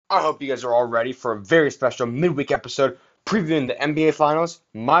I hope you guys are all ready for a very special midweek episode previewing the NBA Finals,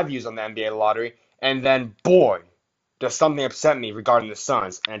 my views on the NBA lottery, and then, boy, does something upset me regarding the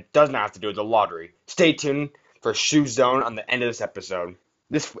Suns, and it doesn't have to do with the lottery. Stay tuned for Shoe Zone on the end of this episode.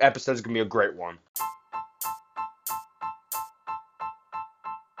 This episode is going to be a great one.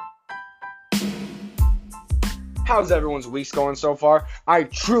 How's everyone's weeks going so far? I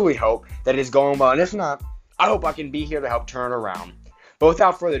truly hope that it is going well, and if not, I hope I can be here to help turn it around. But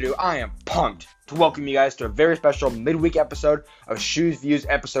without further ado, I am pumped to welcome you guys to a very special midweek episode of Shoes Views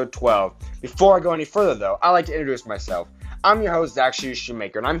episode 12. Before I go any further though, I'd like to introduce myself. I'm your host, Zach Shoes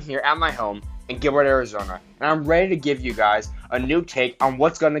Shoemaker, and I'm here at my home in Gilbert, Arizona, and I'm ready to give you guys a new take on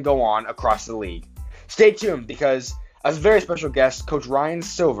what's going to go on across the league. Stay tuned because as a very special guest, Coach Ryan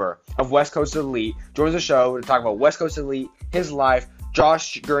Silver of West Coast Elite joins the show to talk about West Coast Elite, his life,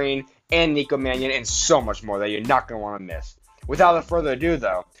 Josh Green, and Nico Mannion, and so much more that you're not going to want to miss. Without further ado,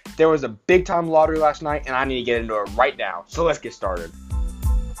 though, there was a big-time lottery last night, and I need to get into it right now. So let's get started.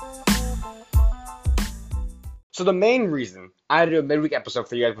 So the main reason I had to do a midweek episode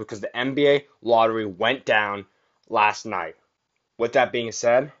for you guys was because the NBA lottery went down last night. With that being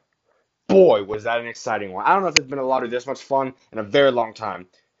said, boy, was that an exciting one. I don't know if there's been a lottery this much fun in a very long time.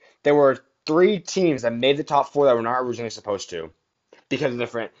 There were 3 teams that made the top 4 that were not originally supposed to because of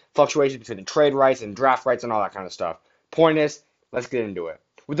different fluctuations between the trade rights and draft rights and all that kind of stuff. Point is, let's get into it.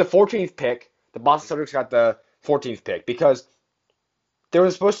 With the 14th pick, the Boston Celtics got the 14th pick because there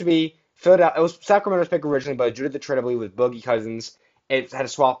was supposed to be Philadelphia. It was Sacramento's pick originally, but due to the trade, I believe, with Boogie Cousins, it had to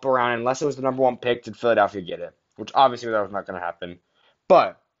swap around. Unless it was the number 1 pick, did Philadelphia get it? Which obviously that was not going to happen.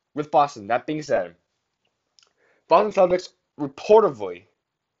 But with Boston, that being said, Boston Celtics reportedly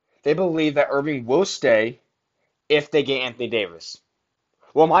they believe that Irving will stay if they get Anthony Davis.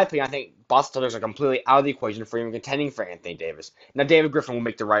 Well, in my opinion, I think Boston Celtics are completely out of the equation for even contending for Anthony Davis. Now, David Griffin will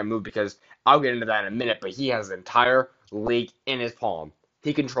make the right move because I'll get into that in a minute, but he has the entire league in his palm.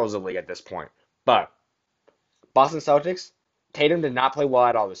 He controls the league at this point. But Boston Celtics, Tatum did not play well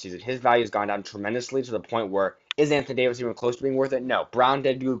at all this season. His value has gone down tremendously to the point where is Anthony Davis even close to being worth it? No. Brown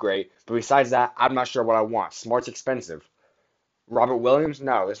did do great, but besides that, I'm not sure what I want. Smart's expensive. Robert Williams?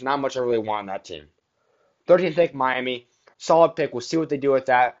 No. There's not much I really want on that team. 13th pick, Miami. Solid pick. We'll see what they do with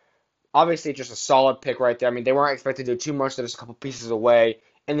that. Obviously, just a solid pick right there. I mean, they weren't expected to do too much. They're just a couple pieces away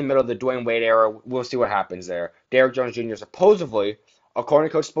in the middle of the Dwayne Wade era. We'll see what happens there. Derrick Jones Jr. supposedly, according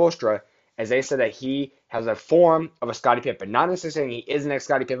to Coach Spoelstra, as they said that he has a form of a Scottie Pippen. Not necessarily saying he is an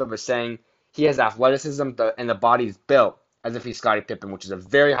ex-Scottie Pippen, but saying he has athleticism and the body's built as if he's Scottie Pippen, which is a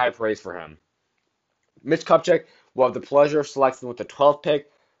very high praise for him. Mitch Kupchak will have the pleasure of selecting with the 12th pick.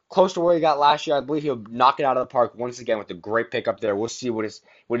 Close to where he got last year. I believe he'll knock it out of the park once again with a great pick up there. We'll see what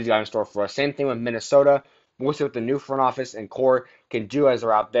he's got in store for us. Same thing with Minnesota. We'll see what the new front office and core can do as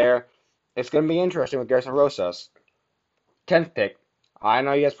they're out there. It's going to be interesting with Garrison Rosas. 10th pick. I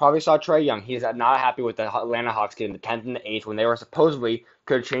know you guys probably saw Trae Young. He's not happy with the Atlanta Hawks getting the 10th and the 8th when they were supposedly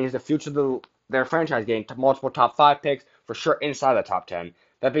could change the future of their franchise getting multiple top 5 picks for sure inside the top 10.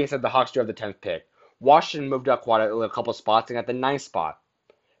 That being said, the Hawks do have the 10th pick. Washington moved up quite a couple spots and got the 9th spot.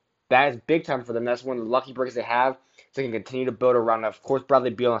 That is big time for them. That's one of the lucky breaks they have. So they can continue to build around, of course, Bradley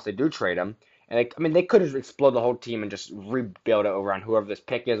Beal unless they do trade him. And they could have exploded the whole team and just rebuild it around whoever this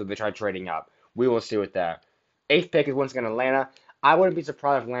pick is if they try trading up. We will see with that. 8th pick is once again Atlanta. I wouldn't be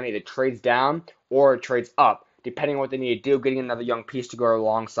surprised if Atlanta either trades down or trades up, depending on what they need to do, getting another young piece to go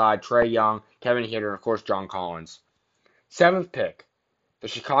alongside Trae Young, Kevin Huerter, and of course John Collins. 7th pick, the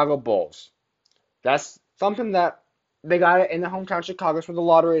Chicago Bulls. That's something that they got it in the hometown Chicago. That's where the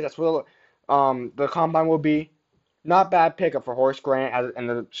lottery is. That's where the combine will be. Not bad pickup for Horace Grant and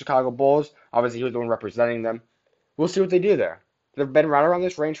the Chicago Bulls. Obviously, he was the one representing them. We'll see what they do there. They've been right around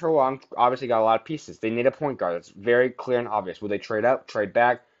this range for a while. Obviously, got a lot of pieces. They need a point guard. It's very clear and obvious. Will they trade up, trade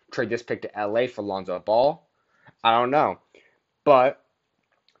back, trade this pick to LA for Lonzo Ball? I don't know. But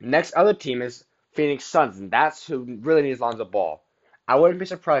next other team is Phoenix Suns, and that's who really needs Lonzo Ball. I wouldn't be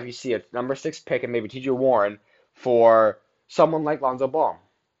surprised if you see a number 6 pick and maybe TJ Warren for someone like Lonzo Ball.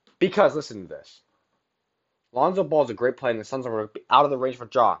 Because, listen to this. Lonzo Ball is a great player, and the Suns are out of the range for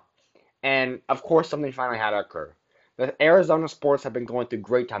Ja. And, of course, something finally had to occur. The Arizona sports have been going through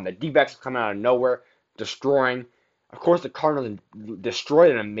great time. The D-backs have come out of nowhere, destroying. Of course, the Cardinals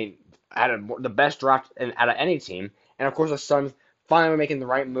destroyed them, the best draft out of any team. And, of course, the Suns finally making the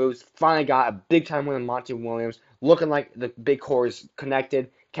right moves, finally got a big-time win in Monty Williams, looking like the big core is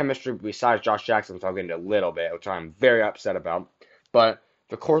connected. Chemistry besides Josh Jackson, which I'll get into a little bit, which I'm very upset about. But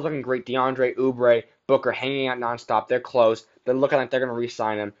the core's looking great. DeAndre, Oubre, Booker hanging out nonstop. They're close. They're looking like they're going to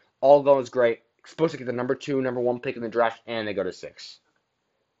re-sign him. All goes great. Supposed to get the number 2, number 1 pick in the draft, and they go to 6.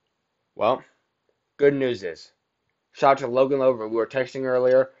 Well, good news is, shout out to Logan Lover. We were texting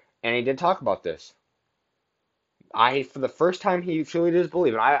earlier, and he did talk about this. For the first time, he truly does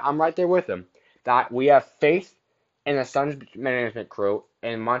believe, and I'm right there with him, that we have faith in the Suns management crew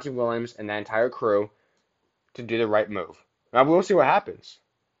and Monty Williams and the entire crew to do the right move. Now we'll see what happens,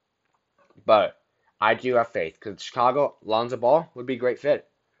 but I do have faith because Chicago, Lonzo Ball would be a great fit,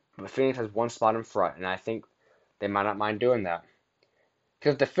 but Phoenix has one spot in front, and I think they might not mind doing that.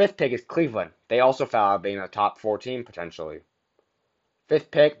 Because the fifth pick is Cleveland. They also fell out being a top 14 potentially.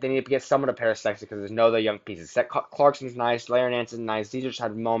 Fifth pick, they need to get someone to pair sexy because there's no other young pieces. Seth Clarkson's nice, Larry Nance's nice. These just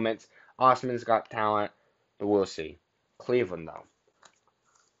had moments. Osman's got talent, but we'll see. Cleveland though,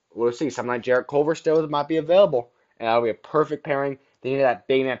 we'll see. Someone like Jarrett Culver still might be available, and that'll be a perfect pairing. They need that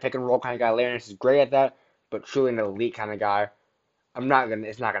big man pick and roll kind of guy. Larry Nance is great at that, but truly an elite kind of guy. It's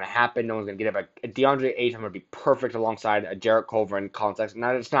not gonna happen. No one's gonna get it. But DeAndre Ayton would be perfect alongside a Jarrett Culver in context.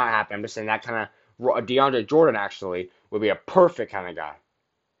 Now it's not happening. I'm just saying that kind of DeAndre Jordan actually would be a perfect kind of guy.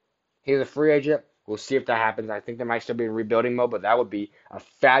 He's a free agent. We'll see if that happens. I think they might still be in rebuilding mode, but that would be a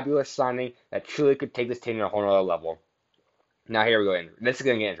fabulous signing that truly could take this team to a whole other level. Now here we go. This is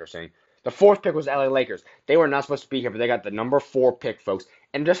gonna get interesting. The fourth pick was LA Lakers. They were not supposed to be here, but they got the number 4 pick, folks.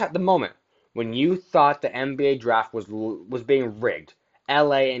 And just at the moment, when you thought the NBA draft was being rigged,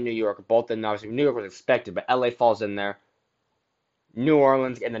 LA and New York both in. Obviously New York was expected, but LA falls in there. New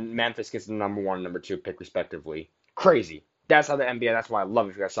Orleans and then Memphis gets the number 1 and number 2 pick respectively. Crazy. That's how the NBA. That's why I love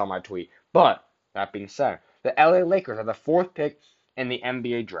it. If you guys saw my tweet. But that being said, the LA Lakers are the 4th pick in the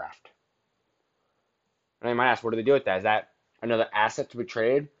NBA draft. And you might ask, what do they do with that? Is that another asset to be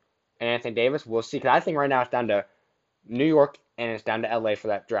traded? And Anthony Davis, we'll see. Because I think right now it's down to New York and it's down to LA for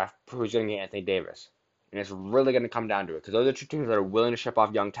that draft. For who's going to get Anthony Davis? And it's really going to come down to it because those are 2 teams that are willing to ship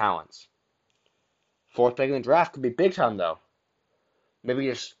off young talents. 4th pick in the draft could be big time though. Maybe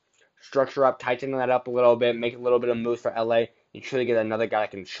just structure up, tighten that up a little bit, make a little bit of moves for LA. You truly get another guy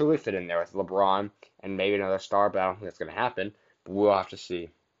that can truly fit in there with LeBron and maybe another star, but I don't think that's going to happen. But we'll have to see.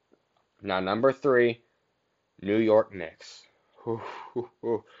 Now, number 3, New York Knicks.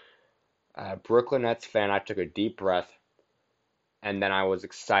 Brooklyn Nets fan, I took a deep breath, and then I was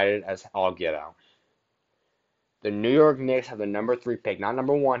excited as all get out. The New York Knicks have the number 3 pick, not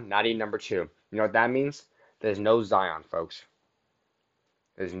number 1, not even number 2. You know what that means? There's no Zion, folks.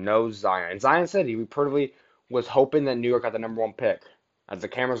 There's no Zion. And Zion said he reportedly was hoping that New York got the number 1 pick. As the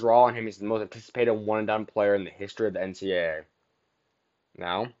cameras were all on him, he's the most anticipated one-and-done player in the history of the NCAA.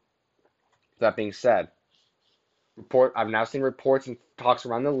 Now, that being said, I've now seen reports and talks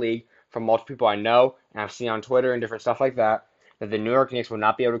around the league from multiple people I know, and I've seen on Twitter and different stuff like that, that the New York Knicks will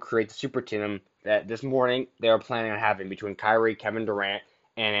not be able to create the super team that this morning they are planning on having between Kyrie, Kevin Durant,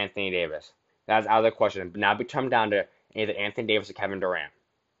 and Anthony Davis. That's out of the question. But now come down to either Anthony Davis or Kevin Durant.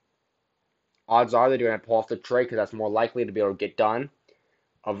 Odds are they're going to pull off the trade because that's more likely to be able to get done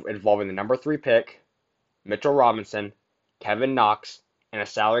of involving the number 3 pick, Mitchell Robinson, Kevin Knox, and a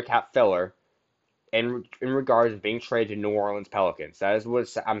salary cap filler in regards to being traded to New Orleans Pelicans. That is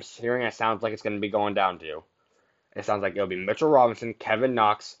what I'm hearing. It sounds like it's going to be going down to. It sounds like it'll be Mitchell Robinson, Kevin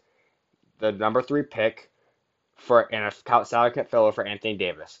Knox, the number 3 pick, and a salary cap filler for Anthony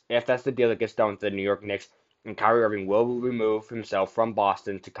Davis. If that's the deal that gets done with the New York Knicks, and Kyrie Irving will remove himself from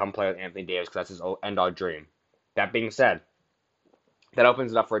Boston to come play with Anthony Davis because that's his end-all dream. That being said, that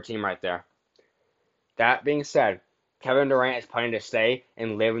opens it up for a team right there. That being said, Kevin Durant is planning to stay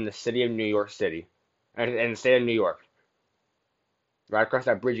and live in the city of New York City, in the state of New York. Right across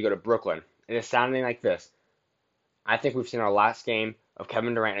that bridge, you go to Brooklyn. It is sounding like this. I think we've seen our last game of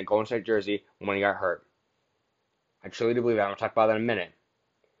Kevin Durant in a Golden State jersey when he got hurt. I truly do believe that. I'm going to talk about that in a minute.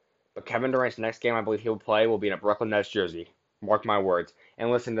 But Kevin Durant's next game I believe he will play will be in a Brooklyn Nets jersey. Mark my words.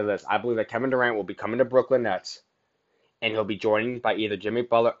 And listen to this. I believe that Kevin Durant will be coming to Brooklyn Nets, and he'll be joined by either Jimmy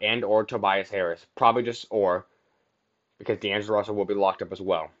Butler and or Tobias Harris. Probably just or, because D'Angelo Russell will be locked up as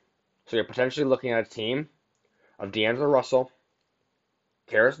well. So you're potentially looking at a team of D'Angelo Russell,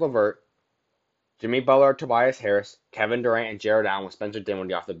 Caris LeVert, Jimmy Butler, Tobias Harris, Kevin Durant, and Jared Allen with Spencer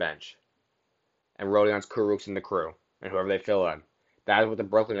Dinwiddie off the bench. And Rodions Kurucs in the crew, and whoever they fill in. That is what the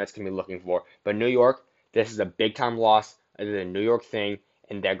Brooklyn Nets can be looking for. But New York, this is a big-time loss. It is a New York thing,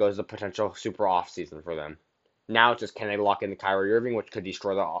 and there goes the potential super off-season for them. Now it's just can they lock in the Kyrie Irving, which could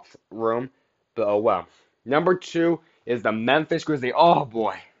destroy the off room. But oh well. Number 2 is the Memphis Grizzlies. Oh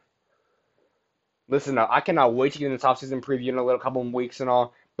boy. Listen up, I cannot wait to get in this off-season preview in a little couple of weeks and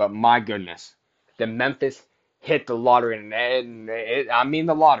all. But my goodness, the Memphis hit the lottery, I mean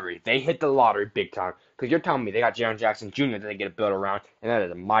the lottery. They hit the lottery big time. Because you're telling me they got Jaren Jackson Jr. that they get to build around, and that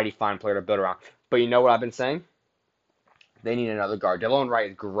is a mighty fine player to build around. But you know what I've been saying? They need another guard. Delon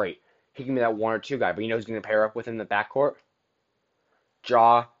Wright is great. He can be that one or two guy. But you know who's going to pair up with him in the backcourt?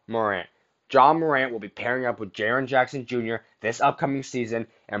 Ja Morant. Ja Morant will be pairing up with Jaren Jackson Jr. this upcoming season,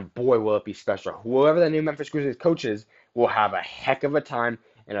 and boy, will it be special. Whoever the new Memphis Grizzlies coach is will have a heck of a time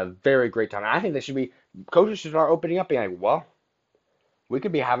and a very great time. And I think coaches should start opening up, being like, well, we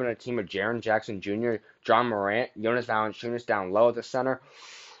could be having a team of Jaren Jackson Jr., John Morant, Jonas Valanciunas down low at the center,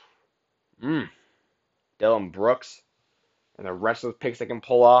 Dillon Brooks, and the rest of those picks they can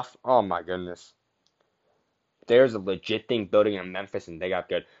pull off. Oh my goodness. There's a legit thing building in Memphis, and they got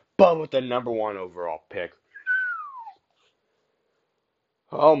good. But with the number one overall pick,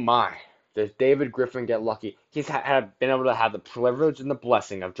 oh my, does David Griffin get lucky? He's been able to have the privilege and the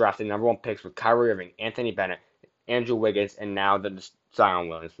blessing of drafting number one picks with Kyrie Irving, Anthony Bennett, Andrew Wiggins, and now the Zion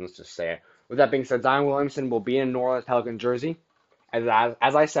Williamson. Let's just say it. With that being said, Zion Williamson will be in New Orleans Pelican jersey. As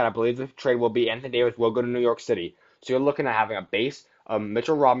I said, I believe the trade will be Anthony Davis will go to New York City. So you're looking at having a base of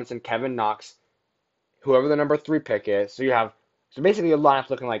Mitchell Robinson, Kevin Knox, whoever the number 3 pick is. So basically your lineup's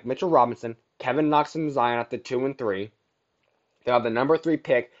looking like Mitchell Robinson, Kevin Knox, and Zion at the 2 and 3. They'll have the number 3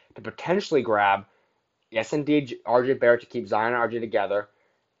 pick to potentially grab, yes indeed, RJ Barrett to keep Zion and RJ together.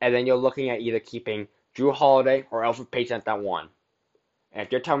 And then you're looking at either keeping Drew Holiday or Elfrid Payton at that 1. And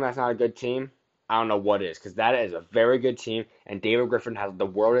if you're telling me that's not a good team, I don't know what is, because that is a very good team, and David Griffin has the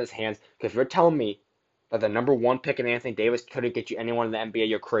world in his hands. Because if you're telling me that the number 1 pick in Anthony Davis couldn't get you anyone in the NBA,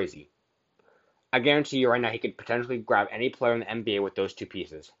 you're crazy. I guarantee you right now he could potentially grab any player in the NBA with those 2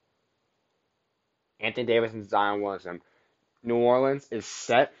 pieces. Anthony Davis and Zion Williamson. New Orleans is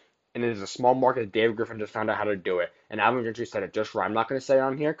set, and it is a small market that David Griffin just found out how to do it. And Alvin Gentry said it just right. I'm not going to say it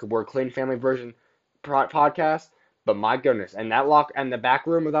on here because we're a clean family version podcast, but my goodness. And the back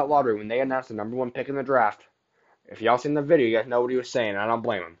room of that lottery, when they announced the number 1 pick in the draft, if y'all seen the video, you guys know what he was saying, and I don't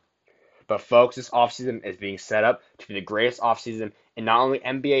blame him. But folks, this offseason is being set up to be the greatest offseason in not only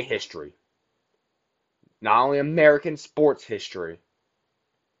NBA history, not only American sports history,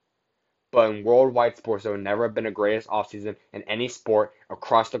 but in worldwide sports. There would never have been a greatest offseason in any sport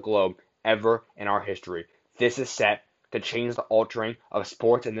across the globe ever in our history. This is set to change the altering of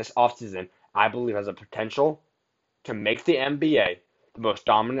sports in this offseason. I believe has a potential to make the NBA the most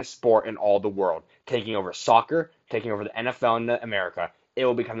dominant sport in all the world, taking over soccer, taking over the NFL in America. It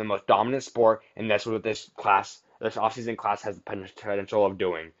will become the most dominant sport, and that's what this offseason class has the potential of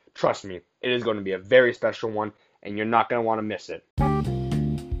doing. Trust me, it is going to be a very special one, and you're not going to want to miss it.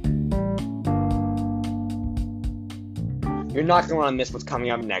 You're not going to want to miss what's coming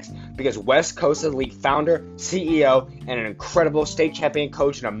up next, because West Coast Elite founder, CEO, and an incredible state champion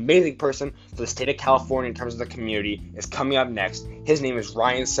coach, an amazing person for the state of California in terms of the community, is coming up next. His name is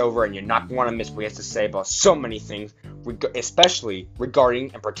Ryan Silver, and you're not going to want to miss what he has to say about so many things, especially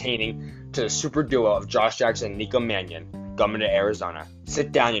regarding and pertaining to the super duo of Josh Jackson and Nico Mannion coming to Arizona.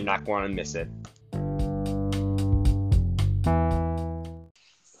 Sit down, you're not going to miss it.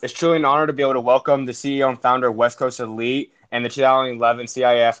 It's truly an honor to be able to welcome the CEO and founder of West Coast Elite and the 2011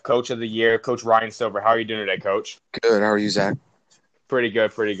 CIF Coach of the Year, Coach Ryan Silver. How are you doing today, Coach? Good. How are you, Zach? Pretty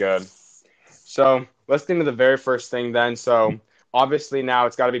good, pretty good. So let's get into the very first thing then. So obviously now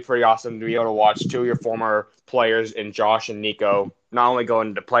it's got to be pretty awesome to be able to watch 2 of your former players in Josh and Nico not only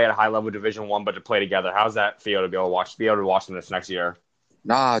going to play at a high level Division I, but to play together. How's that feel to be able to watch them this next year?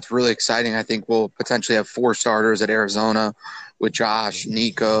 Nah, it's really exciting. I think we'll potentially have 4 starters at Arizona with Josh,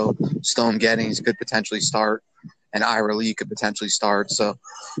 Nico, Stone Gettings could potentially start, and Ira Lee could potentially start. So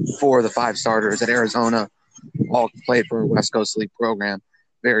 4 of the 5 starters at Arizona all play for a West Coast League program.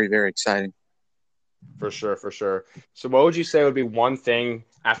 Very, very exciting. For sure, for sure. So what would you say would be one thing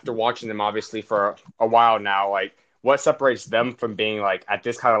after watching them obviously for a while now, like what separates them from being like at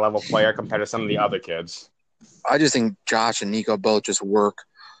this kind of level player compared to some of the other kids? I just think Josh and Nico both just work.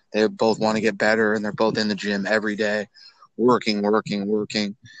 They both want to get better, and they're both in the gym every day, working.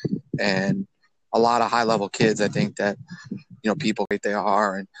 And a lot of high-level kids, I think that, people think they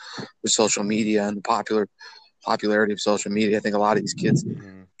are. And with social media and the popularity of social media, I think a lot of these kids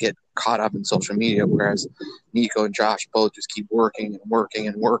get caught up in social media, whereas Nico and Josh both just keep working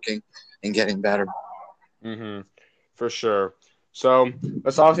and getting better. For sure. So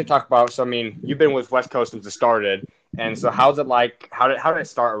let's obviously talk about. So I mean, you've been with West Coast since it started, and so how's it like? How did it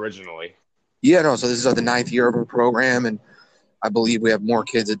start originally? Yeah, no. So this is the 9th year of our program, and I believe we have more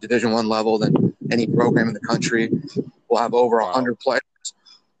kids at Division I level than any program in the country. We'll have over 100 players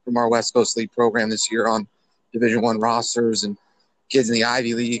from our West Coast League program this year on Division I rosters, and kids in the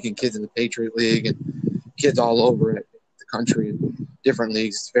Ivy League and kids in the Patriot League and kids all over the country in different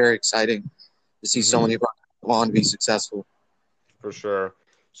leagues. It's very exciting to see so many go on to be successful. For sure.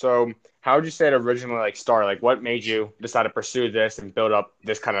 So, how would you say it originally like started? Like, what made you decide to pursue this and build up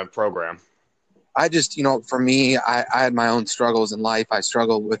this kind of program? I just, for me, I had my own struggles in life. I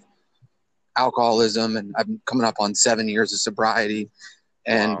struggled with alcoholism, and I'm coming up on 7 years of sobriety.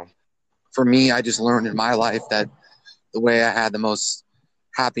 And Wow. for me, I just learned in my life that the way I had the most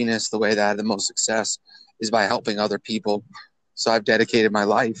happiness, the way that I had the most success is by helping other people. So I've dedicated my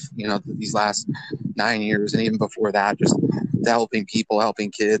life, these last 9 years and even before that, just to helping people,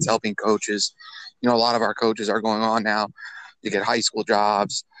 helping kids, helping coaches. A lot of our coaches are going on now to get high school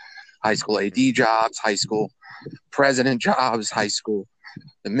jobs, high school AD jobs, high school president jobs, high school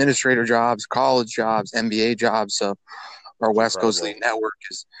administrator jobs, college jobs, NBA jobs. So our It's West Coast incredible. League network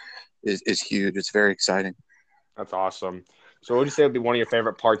is huge. It's very exciting. That's awesome. So, what would you say would be one of your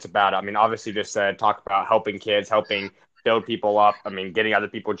favorite parts about it? I mean, obviously, you just said talk about helping kids, helping build people up. I mean, getting other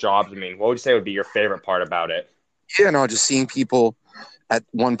people jobs. I mean, what would you say would be your favorite part about it? Yeah, no, just seeing people at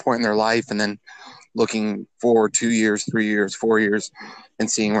one point in their life and then looking forward 2 years, 3 years, 4 years, and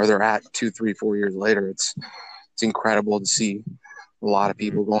seeing where they're at 2, 3, 4 years later. It's incredible to see a lot of Hmm.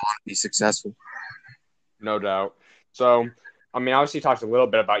 people go on to be successful. No doubt. So, I mean, obviously, you talked a little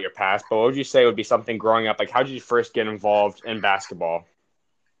bit about your past, but what would you say would be something growing up? Like, how did you first get involved in basketball?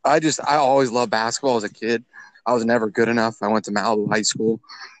 I always loved basketball as a kid. I was never good enough. I went to Malibu High School.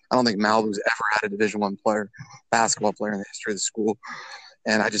 I don't think Hmm. Malibu's ever had a Division I player, basketball player in the history of the school.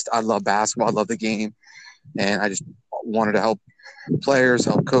 And I love basketball. I love the game, and I just wanted to help players,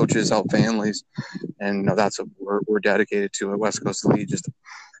 help coaches, help families, and that's what we're dedicated to at West Coast League, just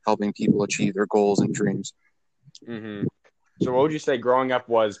helping people achieve their goals and dreams. Hmm. So, what would you say growing up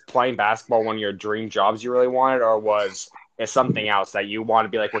was playing basketball one of your dream jobs you really wanted, or was it something else that you want to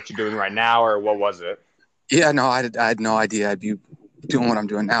be like what you're doing right now, or what was it? Yeah, no, I had no idea I'd be doing what I'm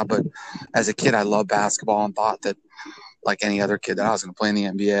doing now, but as a kid, I loved basketball and thought that, like any other kid, that I was going to play in the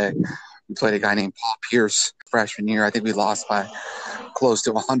NBA. We played a guy Hmm. named Paul Pierce freshman year. I think we lost by close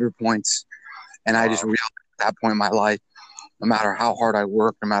to 100 points. And I just Wow. realized at that point in my life, no matter how hard I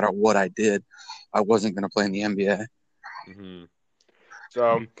worked, no matter what I did, I wasn't going to play in the NBA. Hmm.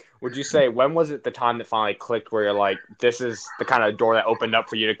 So, would you say when was it the time that finally clicked where you're like, this is the kind of door that opened up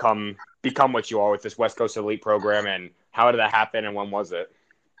for you to come become what you are with this West Coast Elite program, and how did that happen, and when was it?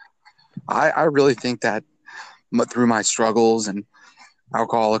 I really think that through my struggles, and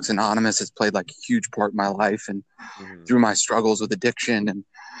Alcoholics Anonymous has played like a huge part in my life, and Hmm. through my struggles with addiction and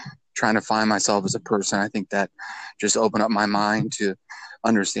trying to find myself as a person, I think that just opened up my mind to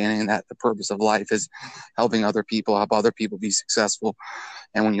understanding that the purpose of life is helping other people, help other people be successful.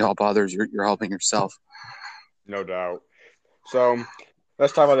 And when you help others, you're helping yourself. No doubt. So,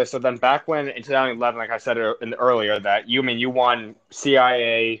 let's talk about this. So then, back when in 2011, like I said earlier, that you I mean you won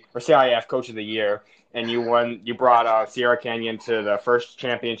CIA or CIF Coach of the Year, and you brought Sierra Canyon to the first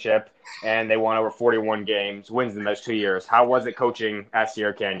championship, and they won over 41 wins in those 2 years. How was it coaching at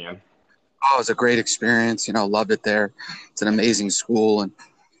Sierra Canyon? Oh, it was a great experience. Loved it there. It's an amazing school, and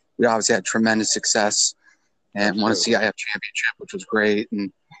we obviously had tremendous success and won a Absolutely. CIF championship, which was great,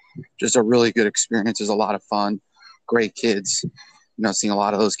 and just a really good experience. It was a lot of fun. Great kids. Seeing a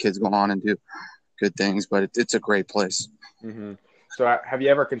lot of those kids go on and do good things, but it's a great place. Hmm. So, have you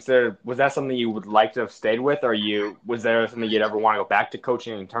ever considered? Was that something you would like to have stayed with, or you was there something you'd ever want to go back to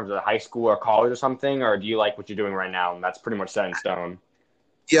coaching in terms of high school or college or something, or do you like what you're doing right now and that's pretty much set in stone?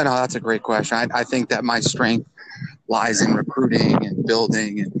 Yeah, no, that's a great question. I think that my strength lies in recruiting and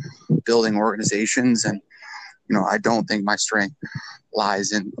building organizations. And, I don't think my strength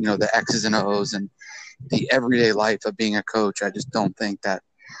lies in, the X's and O's and the everyday life of being a coach. I just don't think that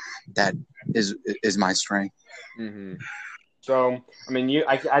is my strength. Hmm. So, I mean,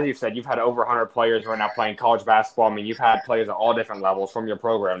 as you said, you've had over 100 players right now playing college basketball. I mean, you've had players at all different levels from your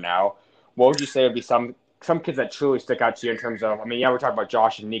program now. What would you say would be some kids that truly stick out to you in terms of? I mean, yeah, we're talking about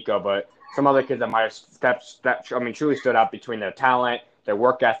Josh and Nico, but some other kids that might have I mean, truly stood out between their talent, their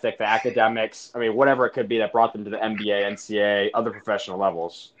work ethic, their academics. I mean, whatever it could be that brought them to the NBA, NCAA, other professional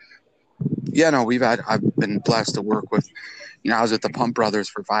levels. Yeah, no, I've been blessed to work with, I was with the Pump Brothers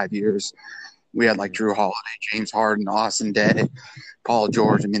for 5 years. We had like Hmm. Drew Holiday, James Harden, Austin Day, Paul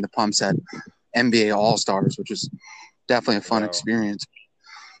George. I mean, the Pumps had NBA All Stars, which is definitely a fun Wow. experience.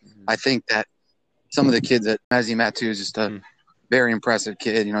 Hmm. I think that some of the kids that Mezzi Metu is just a very impressive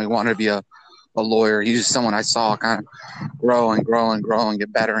kid. He wanted to be a lawyer. He's just someone I saw kind of grow and grow and grow and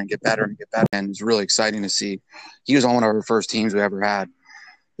get better and get better and get better. And it's really exciting to see. He was on one of our first teams we ever had.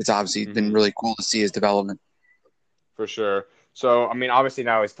 It's obviously been Hmm. really cool to see his development. For sure. So, I mean, obviously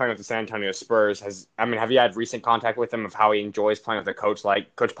now he's playing with the San Antonio Spurs. I mean, have you had recent contact with him of how he enjoys playing with a coach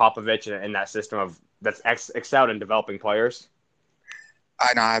like Coach Popovich in that system of that's excelled in developing players?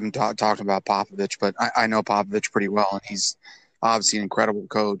 I know I haven't talked about Popovich, but I know Popovich pretty well, and he's obviously an incredible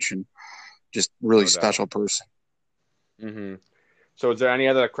coach and just really No doubt. special person. Hmm. So is there any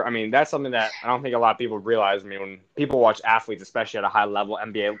other? I mean, that's something that I don't think a lot of people realize. I mean, when people watch athletes, especially at a high level,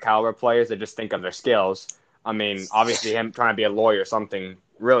 NBA caliber players, they just think of their skills. I mean, obviously, him trying to be a lawyer, something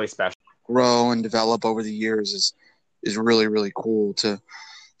really special. Grow and develop over the years is really really cool to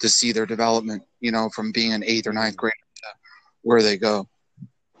see their development. From being an eighth or ninth Hmm. grader to where they go.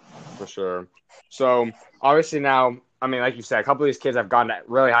 For sure. So obviously now, I mean, like you said, a couple of these kids have gone to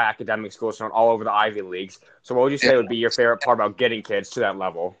really high academic schools, so all over the Ivy Leagues. So what would you Yeah, say would be your favorite part about getting kids to that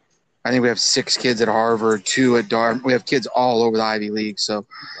level? I think we have 6 kids at Harvard, 2 at Dartmouth. We have kids all over the Ivy League. So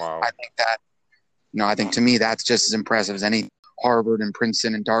I Wow. think that I think to me that's just as impressive as any. Harvard and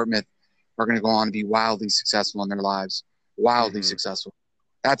Princeton and Dartmouth are going to go on to be wildly successful in their lives. Wildly Hmm. successful.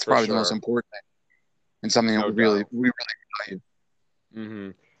 That's For probably the most sure. important thing and something that No we doubt. really value. Hmm.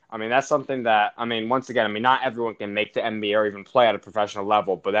 I mean, that's something that, I mean, once again, I mean, not everyone can make the NBA or even play at a professional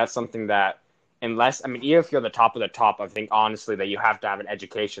level, but that's something that, unless, I mean, even if you're the top of the top, I think honestly that you have to have an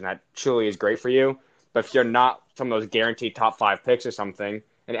education that truly is great for you. But if you're not some of those guaranteed top five picks or something,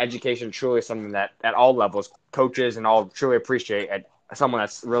 an education truly is something that at all levels, coaches and all truly appreciate at someone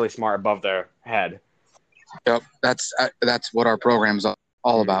that's really smart above their head. Yep, that's what our program's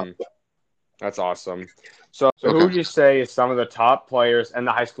all about. Hmm. That's awesome. So who Okay. would you say is some of the top players in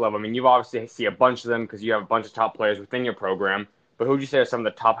the high school level? I mean, you obviously see a bunch of them because you have a bunch of top players within your program. But who would you say are some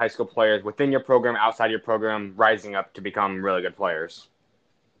of the top high school players within your program, outside your program, rising up to become really good players?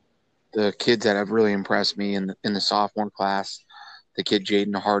 The kids that have really impressed me in the sophomore class, the kid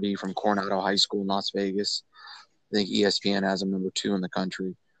Jaden Hardy from Coronado High School in Las Vegas. I think ESPN has him number 2 in the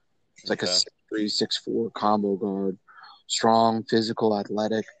country. It's like a Okay. 6'3", 6'4" combo guard, strong, physical,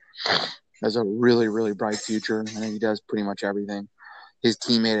 athletic. Has a really, really bright future. I think he does pretty much everything. His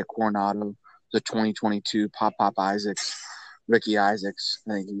teammate at Coronado, the 2022 Pop Isaacs, Ricky Isaacs.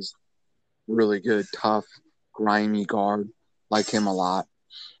 I think he's really good, tough, grimy guard. Like him a lot.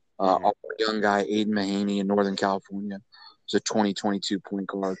 Hmm. Our young guy, Aiden Mahaney in Northern California, is a 2022 point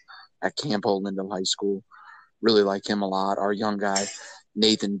guard at Campo Lindo High School. Really like him a lot. Our young guy,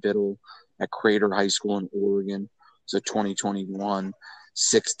 Nathan Biddle at Crater High School in Oregon, is a 2021,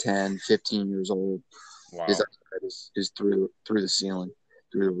 6'10", 15 years old. His Wow. upside is through the ceiling,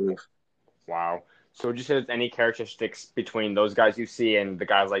 through the roof. Wow. So would you say there's any characteristics between those guys you see and the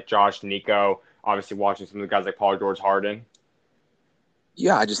guys like Josh, Nico, obviously watching some of the guys like Paul George Harden?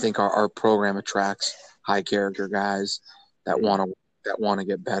 Yeah, I just think our program attracts high character guys that Hmm. want to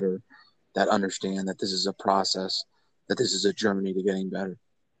get better, that understand that this is a process, that this is a journey to getting better.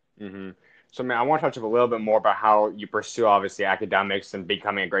 Hmm. So, man, I want to touch up a little bit more about how you pursue obviously academics and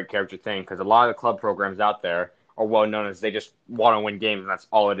becoming a great character thing, because a lot of the club programs out there are well known as they just want to win games, and that's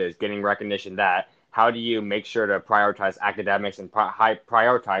all it is, getting recognition. That how do you make sure to prioritize academics and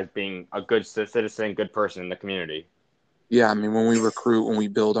prioritize being a good citizen, good person in the community? Yeah, I mean, when we recruit, when we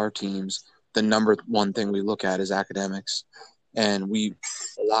build our teams, the number one thing we look at is academics. And we,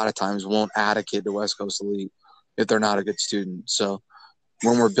 a lot of times, won't add a kid to West Coast Elite if they're not a good student. So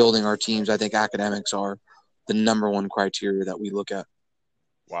when we're building our teams, I think academics are the number one criteria that we look at.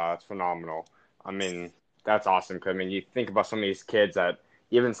 Wow, that's phenomenal. I mean, that's awesome. 'Cause, I mean, you think about some of these kids that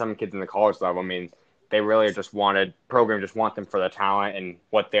even some kids in the college level. I mean, they really just wanted program just want them for the talent and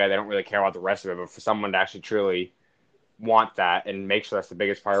what they don't really care about the rest of it. But for someone to actually truly want that and make sure that's the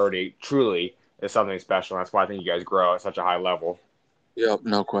biggest priority, truly is something special. That's why I think you guys grow at such a high level. Yep,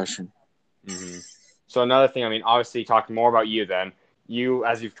 no question. Hmm. So another thing, I mean, obviously talking more about you then, you,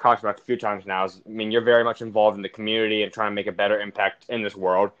 as you've talked about a few times now, is, I mean, you're very much involved in the community and trying to make a better impact in this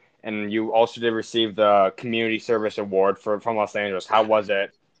world. And you also did receive the Community Service Award from Los Angeles. How was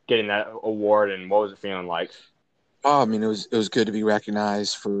it getting that award and what was it feeling like? Oh, I mean, it was good to be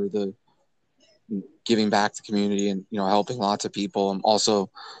recognized for the giving back to the community and helping lots of people. I'm also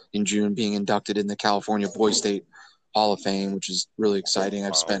in June being inducted in the California Boys State Hall of Fame, which is really exciting. I've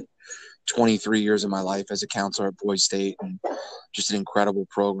Wow. spent 23 years of my life as a counselor at Boys State, and just an incredible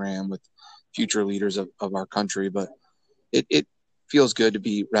program with future leaders of our country. But it feels good to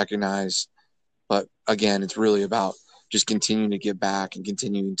be recognized. But again, it's really about just continuing to give back and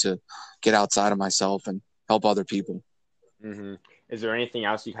continuing to get outside of myself and help other people. Hmm. Is there anything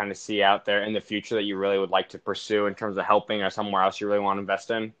else you kind of see out there in the future that you really would like to pursue in terms of helping or somewhere else you really want to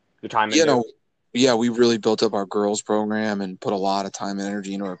invest in your time You into? know, yeah, we really built up our girls program and put a lot of time and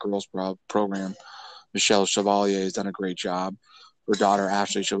energy into our girls program. Michelle Chevalier has done a great job. Her daughter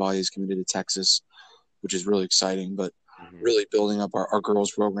Ashley Chevalier is committed to Texas, which is really exciting. But Hmm. really building up our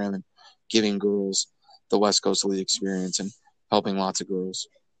girls program and giving girls the West Coast Elite experience and helping lots of girls.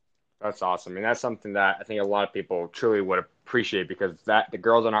 That's awesome. And that's something that I think a lot of people truly would appreciate because the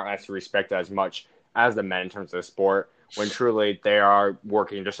girls are not actually respected as much as the men in terms of the sport when truly they are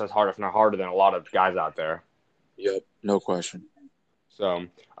working just as hard, if not harder, than a lot of guys out there. Yep, no question. So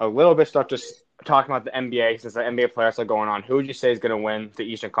a little bit stuff just talking about the NBA since the NBA playoffs are going on. Who would you say is going to win the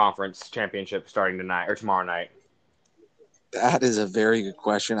Eastern Conference championship starting tonight or tomorrow night? That is a very good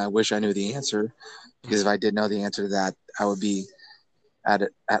question. I wish I knew the answer because if I did know the answer to that, I would be at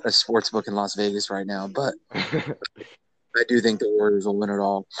a sports book in Las Vegas right now. But I do think the Warriors will win it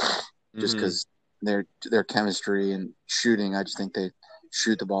all just hmm because their chemistry and shooting. I just think they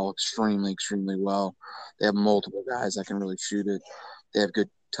shoot the ball extremely, extremely well. They have multiple guys that can really shoot it. They have good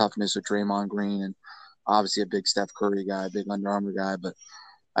toughness with Draymond Green and obviously a big Steph Curry guy, a big Under Armour guy. But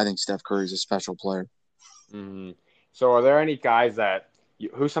I think Steph Curry's a special player. hmm So are there any guys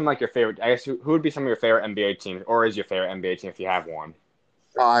who's some like your favorite? I guess who would be some of your favorite NBA teams, or is your favorite NBA team if you have one?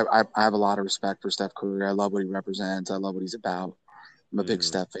 I have a lot of respect for Steph Curry. I love what he represents. I love what he's about. I'm a big hmm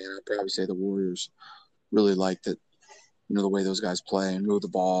Steph fan. I'd probably say the Warriors really like that, the way those guys play and move the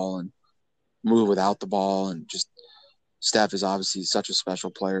ball and move without the ball. And just Steph is obviously such a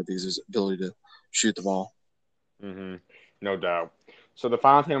special player because of his ability to shoot the ball. hmm No doubt. So the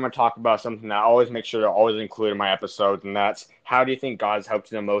final thing I'm going to talk about is something that I always make sure to always include in my episodes, and that's how do you think God's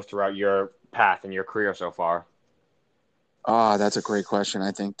helped you the most throughout your path and your career so far? That's a great question.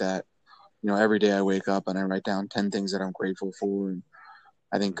 I think that, every day I wake up and I write down 10 things that I'm grateful for. And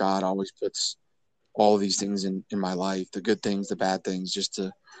I think God always puts all of these things in my life, the good things, the bad things, just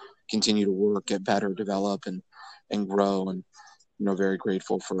to continue to work, get better, develop, and grow. And, very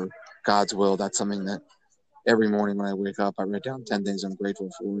grateful for God's will. That's something that every morning when I wake up, I write down 10 things I'm grateful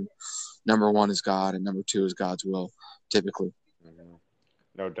for. And number one is God, and number two is God's will, typically. Mhm.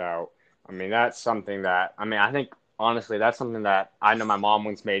 No doubt. I mean, that's something that I think honestly that's something that I know my mom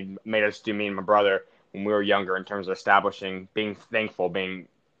once made us do, me and my brother, when we were younger, in terms of establishing being thankful, being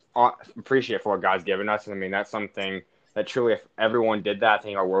appreciative for what God's given us. And I mean, that's something that truly, if everyone did that, I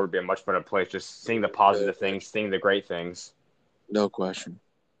think our world would be a much better place. Just seeing the No positive things, question. seeing the great things. No question.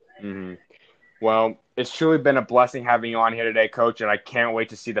 hmm Well, it's truly been a blessing having you on here today, Coach, and I can't wait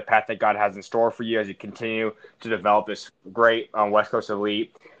to see the path that God has in store for you as you continue to develop this great West Coast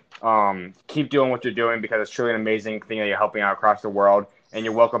elite. Keep doing what you're doing because it's truly an amazing thing that you're helping out across the world, and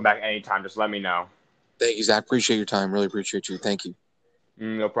you're welcome back anytime. Just let me know. Thank you, Zach. Appreciate your time. Really appreciate you. Thank you.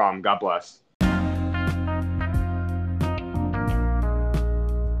 No problem. God bless.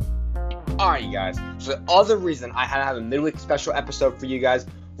 Alright, you guys. So the other reason I had to have a midweek special episode for you guys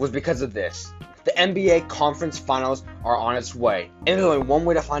was because of this. The NBA Conference Finals are on its way, and there's only one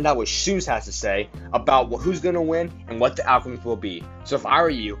way to find out what Shoes has to say about who's going to win and what the outcomes will be. So if I were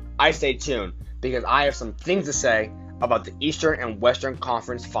you, I stay tuned because I have some things to say about the Eastern and Western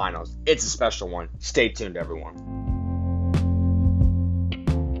Conference Finals. It's a special one. Stay tuned, everyone.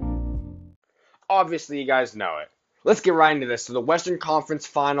 Obviously, you guys know it. Let's get right into this. So the Western Conference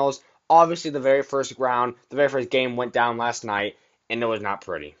Finals, obviously the very first round, the very first game went down last night, and it was not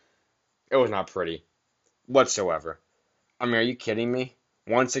pretty. It was not pretty whatsoever. I mean, are you kidding me?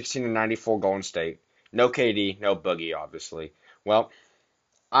 116 to 94 Golden State. No KD, no Boogie, obviously. Well,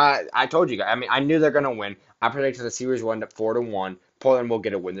 I told you guys. I mean, I knew they're gonna win. I predicted the series will end up 4-1. Portland will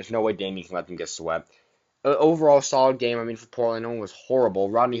get a win. There's no way Damian can let them get swept. Overall, solid game. I mean, for Portland, no one was horrible.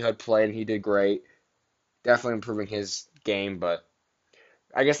 Rodney Hood played and he did great. Definitely improving his game, but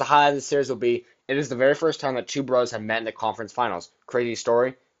I guess the highlight of the series will be it is the very first time that two brothers have met in the conference finals. Crazy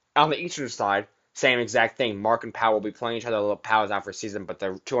story. On the Eastern side, same exact thing. Mark and Powell will be playing each other. Powell's out for a season, but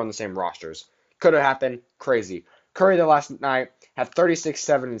they're two on the same rosters. Could have happened. Crazy. Curry the last night had 36,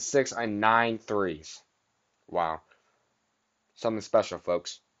 7, and 6 and 9 threes. Wow. Something special,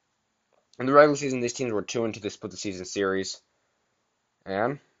 folks. In the regular season, these teams were 2 into the split the season series.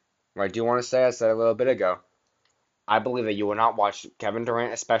 And what I do want to say, I said a little bit ago, I believe that you will not watch Kevin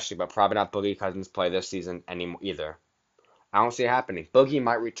Durant, especially, but probably not Boogie Cousins play this season anymore either. I don't see it happening. Boogie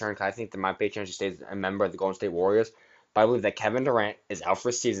might return because I think there might be a chance he stays a member of the Golden State Warriors. But I believe that Kevin Durant is out for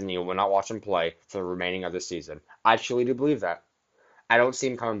a season. You will not watch him play for the remaining of the season. I truly do believe that. I don't see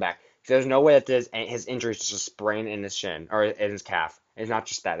him coming back. There's no way that his injury is just a sprain in his shin or in his calf. It's not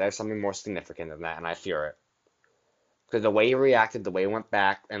just that. There's something more significant than that, and I fear it. Because the way he reacted, the way he went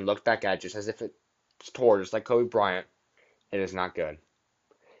back and looked back at it, just as if it's tore, just like Kobe Bryant, it is not good.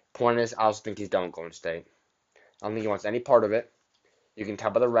 Point is, I also think he's done with Golden State. I don't think he wants any part of it. You can tell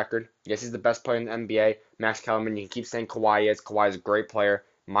by the record. Yes, he's the best player in the NBA. Max Kellerman, you can keep saying Kawhi is. Kawhi is a great player.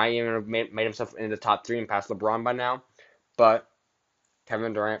 Might even have made himself into the top three and past LeBron by now. But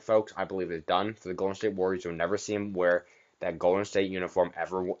Kevin Durant, folks, I believe is done for the Golden State Warriors. You'll never see him wear that Golden State uniform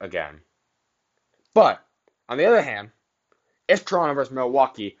ever again. But, on the other hand, it's Toronto versus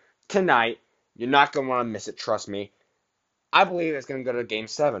Milwaukee tonight. You're not going to want to miss it, trust me. I believe it's going to go to Game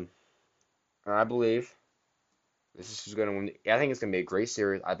 7. I believe this is going to win. I think it's going to be a great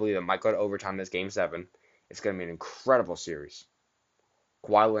series. I believe it might go to overtime this Game 7. It's going to be an incredible series.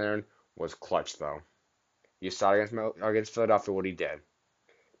 Kawhi Leonard was clutch, though. You saw against Philadelphia what he did.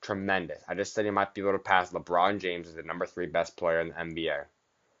 Tremendous. I just said he might be able to pass LeBron James as the number 3 best player in the NBA.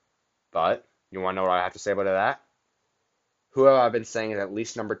 But, you want to know what I have to say about that? Who have I been saying is at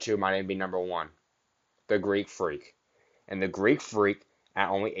least number 2 might even be number 1? The Greek Freak. And the Greek Freak, at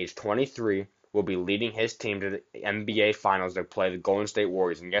only age 23, will be leading his team to the NBA Finals to play the Golden State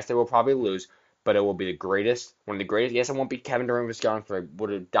Warriors. And yes, they will probably lose, but it will be the greatest, one of the greatest. Yes, it won't be Kevin Durant versus Giannis.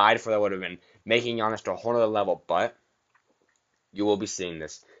 Would have died for that. Would have been making Giannis to a whole other level. But you will be seeing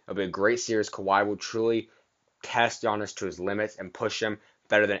this. It'll be a great series. Kawhi will truly test Giannis to his limits and push him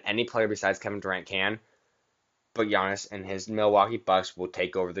better than any player besides Kevin Durant can. But Giannis and his Milwaukee Bucks will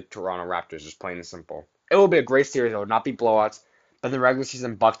take over the Toronto Raptors, just plain and simple. It will be a great series. It will not be blowouts. But the regular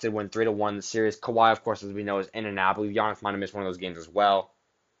season Bucks did win 3-1 the series. Kawhi, of course, as we know, is in and out. I believe Giannis might have missed one of those games as well.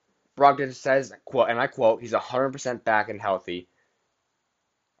 Brogdon says, quote, and I quote, he's 100% back and healthy.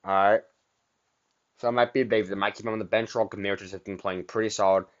 Alright. So it might be a big. They might keep him on the bench role because Mirotic has been playing pretty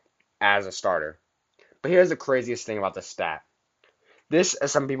solid as a starter. But here's the craziest thing about the stat. This,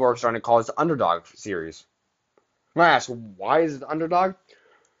 as some people are starting to call it, the underdog series. When I ask, why is it the underdog?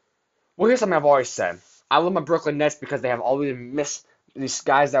 Well, here's something I've always said. I love my Brooklyn Nets because they have all these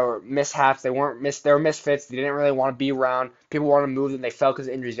guys that were mishaps. They were misfits. They didn't really want to be around. People wanted to move them. They fell because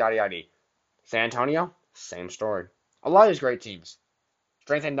of injuries, yada yada. San Antonio, same story. A lot of these great teams.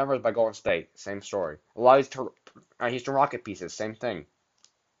 Strength in numbers by Golden State, same story. A lot of these Houston Rocket pieces, same thing.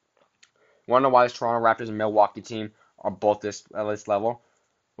 You want to know why this Toronto Raptors and Milwaukee team are both at this level?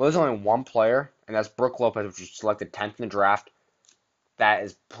 Well, there's only one player, and that's Brook Lopez, which was selected 10th in the draft, that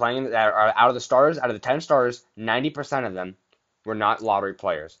is playing, that are out of the starters, out of the 10 starters, 90% of them were not lottery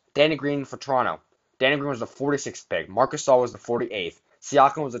players. Danny Green for Toronto. Danny Green was the 46th pick. Marc Gasol was the 48th.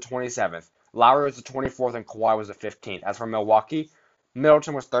 Siakam was the 27th. Lowry was the 24th, and Kawhi was the 15th. As for Milwaukee,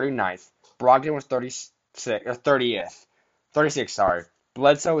 Middleton was 39th. Brogdon was 36th, sorry.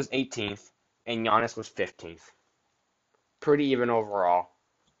 Bledsoe was 18th, and Giannis was 15th. Pretty even overall.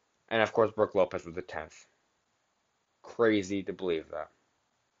 And of course, Brook Lopez was the 10th. Crazy to believe that.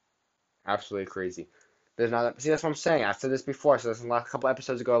 Absolutely crazy. There's not. See, that's what I'm saying. I've said this before. I said this in a couple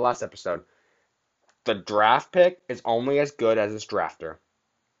episodes ago, last episode. The draft pick is only as good as its drafter.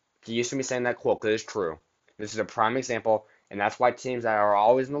 He used to be saying that quote because it's true. This is a prime example, and that's why teams that are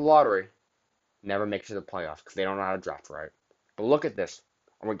always in the lottery never make it to the playoffs because they don't know how to draft right. But look at this.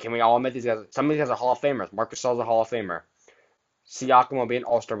 Can we all admit these guys? Some of these guys are Hall of Famers. Marc Gasol is a Hall of Famer. Siakam will be an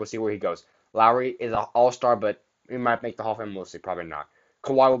All-Star. We'll see where he goes. Lowry is an All-Star, but he might make the Hall of Fame. We'll see. Probably not.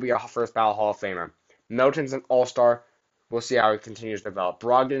 Kawhi will be a first ballot Hall of Famer. Middleton's an All-Star. We'll see how he continues to develop.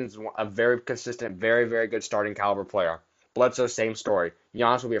 Brogdon is a very consistent, very, very good starting caliber player. Bledsoe, same story.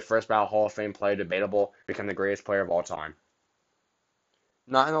 Giannis will be a first ballot Hall of Fame player, debatable, become the greatest player of all time.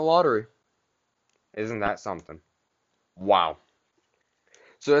 Not in the lottery. Isn't that something? Wow.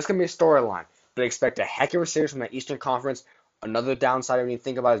 So this can be a storyline, but expect a heck of a series from the Eastern Conference. Another downside when you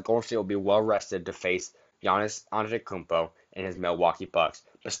think about it is Golden State will be well rested to face Giannis Antetokounmpo and his Milwaukee Bucks.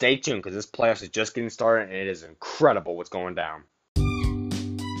 But stay tuned because this playoffs is just getting started and it is incredible what's going down.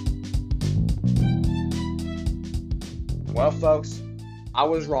 Well, folks, I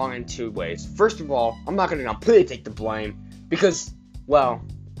was wrong in 2 ways. First of all, I'm not going to completely take the blame because, well,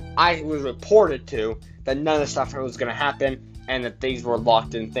 I was reported to that none of the stuff was going to happen and that these were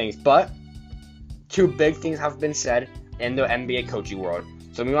locked in things. But 2 big things have been said in the NBA coaching world.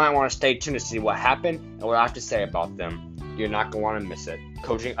 So we might want to stay tuned to see what happened and what I have to say about them. You're not going to want to miss it.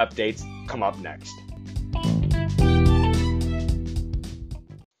 Coaching updates come up next.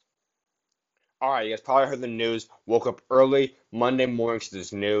 Alright, you guys probably heard the news. Woke up early Monday morning to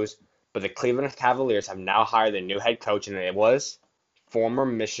this news. But the Cleveland Cavaliers have now hired a new head coach, and it was former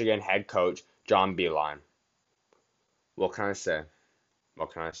Michigan head coach John Beilein. What can I say?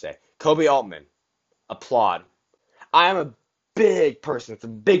 Kobe Altman. Applaud. I am a big person. It's a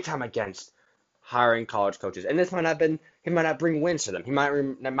big time against hiring college coaches. And this might not bring wins to them. He might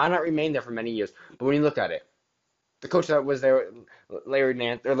not remain there for many years. But when you look at it, the coach that was there,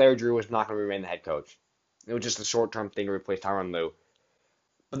 Larry Drew, was not going to remain the head coach. It was just a short-term thing to replace Tyronn Lue.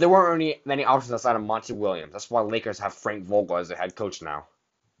 But there weren't really many options outside of Monty Williams. That's why Lakers have Frank Vogel as their head coach now.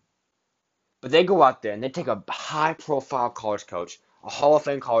 But they go out there and they take a high-profile college coach, a Hall of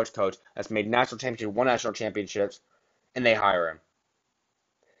Fame college coach that's made won national championships, and they hire him.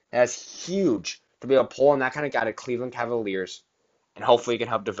 That's huge to be able to pull in that kind of guy to Cleveland Cavaliers, and hopefully he can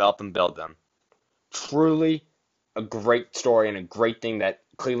help develop and build them. Truly a great story and a great thing that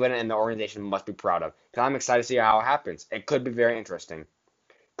Cleveland and the organization must be proud of. Because I'm excited to see how it happens. It could be very interesting.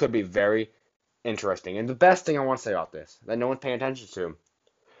 Could be very interesting. And the best thing I want to say about this that no one's paying attention to,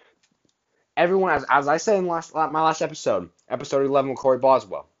 everyone, as I said in my last episode 11 with Corey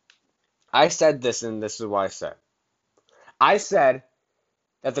Boswell, I said this, and this is what I said. I said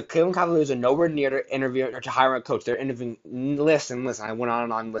that the Cleveland Cavaliers are nowhere near to interview or to hire a coach. They're interviewing. Listen. I went on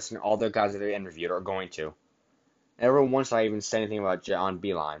and on listening to all the guys that they interviewed or are going to. Never once did I even say anything about John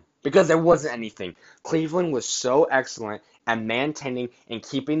Beilein because there wasn't anything. Cleveland was so excellent at maintaining and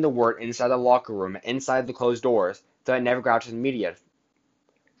keeping the word inside the locker room, inside the closed doors, that it never got out to the media.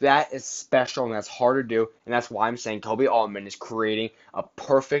 That is special and that's hard to do, and that's why I'm saying Koby Altman is creating a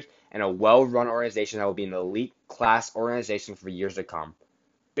perfect and a well-run organization that will be an elite class organization for years to come.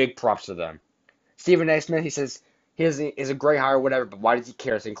 Big props to them. Stephen A. Smith, he says he is a great hire, whatever, but why does he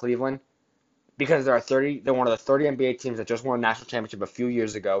care? It's in Cleveland. Because they're one of the 30 NBA teams that just won a national championship a few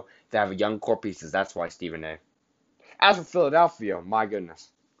years ago that have young core pieces. That's why, Stephen A. As for Philadelphia, my goodness.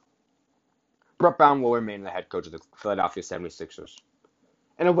 Brett Brown will remain the head coach of the Philadelphia 76ers.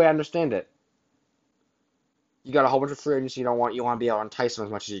 In a way, I understand it. You got a whole bunch of free agents you want to be able to entice them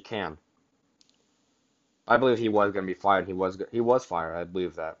as much as you can. I believe he was going to be fired. He was fired. I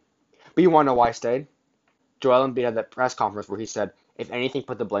believe that. But you want to know why I stayed? Joel Embiid had that press conference where he said, if anything,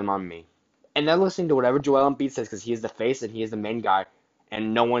 put the blame on me. And then listening to whatever Joel Embiid says because he is the face and he is the main guy,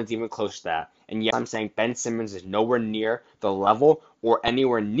 and no one's even close to that. And yes, I'm saying Ben Simmons is nowhere near the level or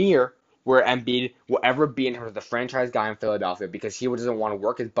anywhere near where Embiid will ever be in terms of the franchise guy in Philadelphia because he doesn't want to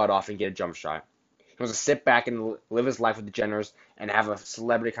work his butt off and get a jump shot. He wants to sit back and live his life with the Jenners and have a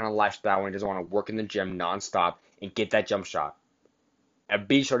celebrity kind of lifestyle when he doesn't want to work in the gym nonstop and get that jump shot.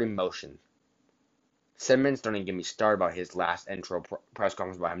 Embiid showed emotion. Simmons, don't even get me started about his last intro press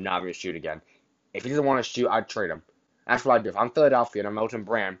conference about him not going to shoot again. If he doesn't want to shoot, I'd trade him. That's what I'd do. If I'm Philadelphia and I'm Elton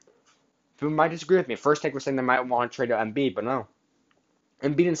Brand, people might disagree with me. First take was saying they might want to trade out Embiid, but no.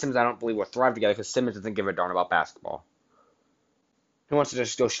 Embiid and Simmons, I don't believe, will thrive together because Simmons doesn't give a darn about basketball. He wants to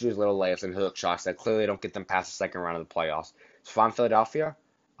just go shoot his little layups and hook shots that clearly don't get them past the second round of the playoffs. So if I'm Philadelphia,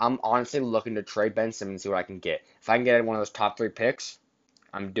 I'm honestly looking to trade Ben Simmons and see what I can get. If I can get one of those top 3 picks,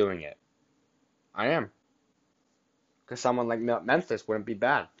 I'm doing it. I am. Because someone like Memphis wouldn't be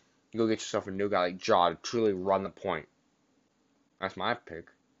bad. You go get yourself a new guy like Ja to truly run the point. That's my pick.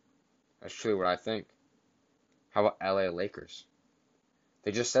 That's truly what I think. How about LA Lakers?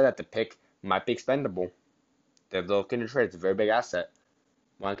 They just said that the pick might be expendable. They're looking to trade. It's a very big asset.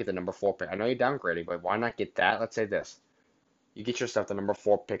 Why not get the number 4 pick? I know you're downgrading, but why not get that? Let's say this. You get yourself the number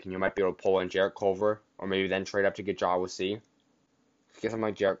 4 pick, and you might be able to pull in Jarrett Culver, or maybe then trade up to get Ja with C. Get something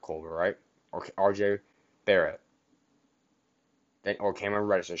like Jarrett Culver, right? Or RJ Barrett. Then, or Cameron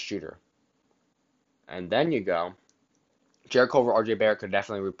Reddish, a shooter. And then you go. Jarrett Culver, RJ Barrett could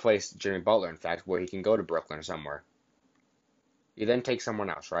definitely replace Jimmy Butler, in fact, where he can go to Brooklyn or somewhere. You then take someone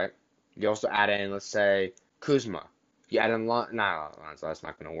else, right? You also add in, let's say, Kuzma. You add in Lonzo, that's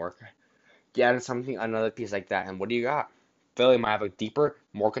not going to work. You add in something, another piece like that, and what do you got? Philly might have a deeper,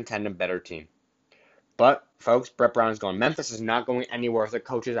 more contending, better team. But, folks, Brett Brown is going. Memphis is not going anywhere with their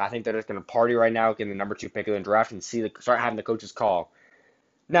coaches. I think they're just going to party right now, getting the number 2 pick of the draft, and start having the coaches call.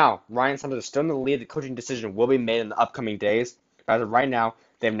 Now, Ryan Saunders is still in the lead. The coaching decision will be made in the upcoming days. But as of right now,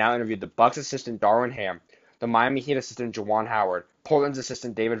 they've now interviewed the Bucks assistant Darvin Ham, the Miami Heat assistant Juwan Howard, Portland's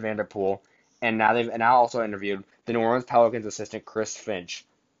assistant David Vanderpool, and now they've also interviewed the New Orleans Pelicans assistant Chris Finch.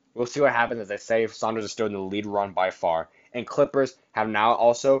 We'll see what happens. As I say, Saunders is still in the lead run by far. And Clippers have now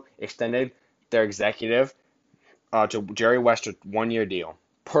also extended their executive to Jerry West a 1-year deal.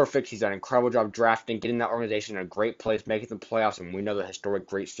 Perfect. He's done an incredible job drafting, getting that organization in a great place, making the playoffs, and we know the historic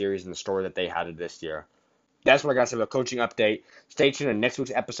great series and the story that they had this year. That's what I got to say about coaching update. Stay tuned in next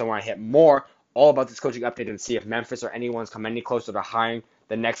week's episode when I hit more all about this coaching update and see if Memphis or anyone's come any closer to hiring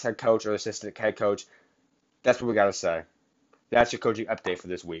the next head coach or assistant head coach. That's what we got to say. That's your coaching update for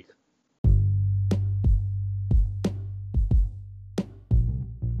this week.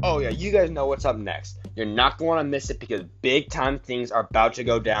 Oh yeah, you guys know what's up next. You're not going to miss it because big time things are about to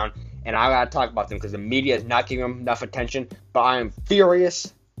go down, and I gotta talk about them because the media is not giving them enough attention. But I am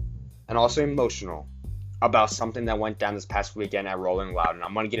furious and also emotional about something that went down this past weekend at Rolling Loud, and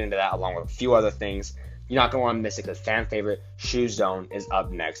I'm gonna get into that along with a few other things. You're not gonna want to miss it because fan favorite Shoe Zone is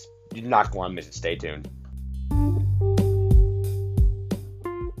up next. You're not going to miss it. Stay tuned.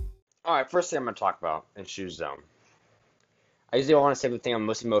 All right, first thing I'm gonna talk about in Shoe Zone. I usually want to save the thing I'm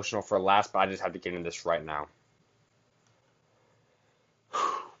most emotional for last, but I just have to get into this right now.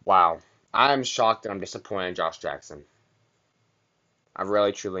 Wow. I'm shocked and I'm disappointed in Josh Jackson. I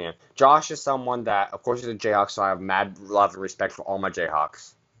really truly am. Josh is someone that, of course, he's a Jayhawk, so I have mad love and respect for all my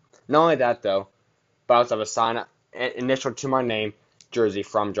Jayhawks. Not only that, though, but I also have a initial to my name jersey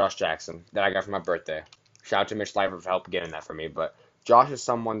from Josh Jackson that I got for my birthday. Shout out to Mitch Leifer for helping getting that for me. But Josh is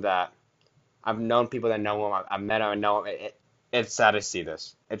someone that I've known people that know him. I've met him and know him. It's sad to see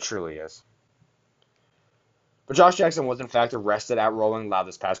this. It truly is. But Josh Jackson was in fact arrested at Rolling Loud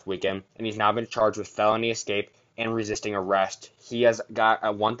this past weekend, and he's now been charged with felony escape and resisting arrest. He has got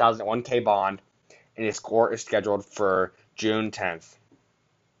a 1,001K bond, and his court is scheduled for June 10th.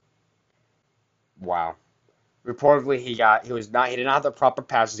 Wow. Reportedly, he did not have the proper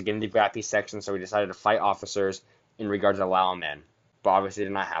passes to get into the VIP section, so he decided to fight officers in regards to allow him in. But obviously, it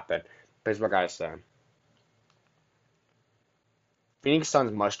did not happen. But here's what I gotta say: Phoenix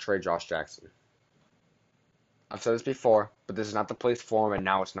Suns must trade Josh Jackson. I've said this before, but this is not the place for him, and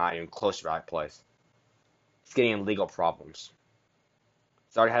now it's not even close to the right place. He's getting in legal problems.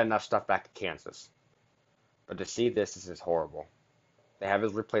 He's already had enough stuff back at Kansas. But to see this is horrible. They have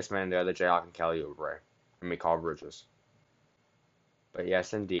his replacement in there, the Jayhawk and Kelly Oubre, and Mikal Bridges. But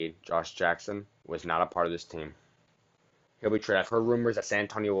yes, indeed, Josh Jackson was not a part of this team. He'll be traded. I've heard rumors that San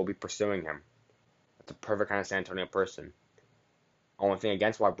Antonio will be pursuing him. That's a perfect kind of San Antonio person. Only thing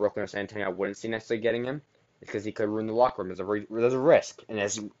against why Brooklyn or San Antonio wouldn't see necessarily getting him is because he could ruin the locker room. There's a risk. And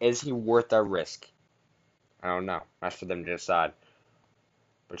is he worth that risk? I don't know. That's for them to decide.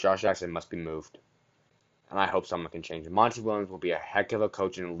 But Josh Jackson must be moved. And I hope someone can change him. Monty Williams will be a heck of a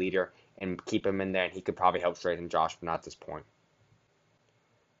coach and a leader and keep him in there, and he could probably help straighten Josh, but not at this point.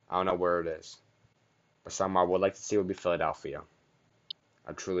 I don't know where it is. But somewhere I would like to see would be Philadelphia.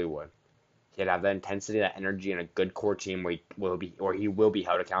 I truly would. He'd have that intensity, that energy, and a good core team where he will be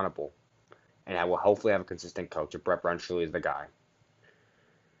held accountable. And I will hopefully have a consistent coach. If Brett Brown truly is the guy.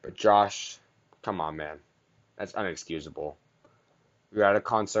 But Josh, come on, man. That's unexcusable. You're at a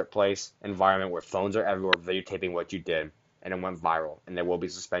concert place environment where phones are everywhere videotaping what you did, and it went viral, and there will be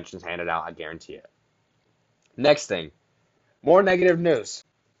suspensions handed out, I guarantee it. Next thing, more negative news.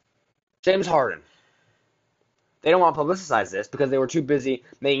 James Harden. They don't want to publicize this because they were too busy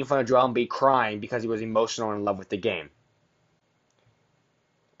making fun of Joel Embiid crying because he was emotional and in love with the game.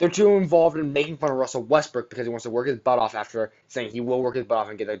 They're too involved in making fun of Russell Westbrook because he wants to work his butt off after saying he will work his butt off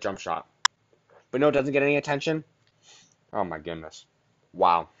and get a jump shot. But no, it doesn't get any attention. Oh my goodness.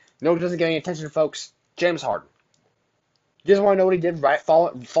 Wow. No, it doesn't get any attention, folks. James Harden. You just want to know what he did right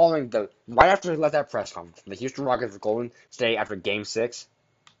after he left that press conference from the Houston Rockets with Golden State after Game 6?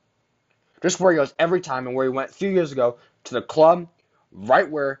 Just where he goes every time and where he went a few years ago to the club right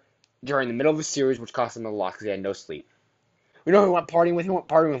where during the middle of the series, which cost him a lot because he had no sleep. We know who he went partying with? He went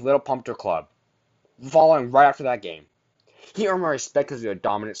partying with Little Pumpter Club. Following right after that game. He earned my respect because he was a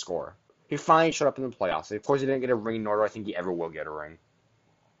dominant scorer. He finally showed up in the playoffs. Of course, he didn't get a ring, nor do I think he ever will get a ring.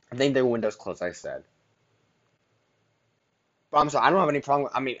 I think their window's closed, like I said. But I'm sorry, I don't have any problem.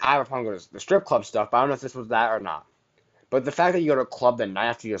 I have a problem with the strip club stuff, but I don't know if this was that or not. But the fact that you go to a club the night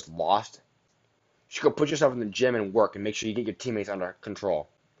after you just lost, you should go put yourself in the gym and work and make sure you get your teammates under control.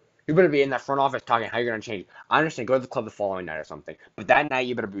 You better be in that front office talking how you're going to change. I understand, go to the club the following night or something. But that night,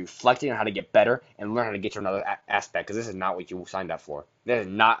 you better be reflecting on how to get better and learn how to get to another aspect, because this is not what you signed up for. This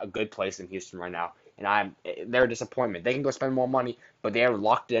is not a good place in Houston right now, and they're a disappointment. They can go spend more money, but they are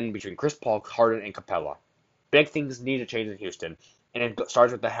locked in between Chris Paul, Harden, and Capella. Big things need to change in Houston, and it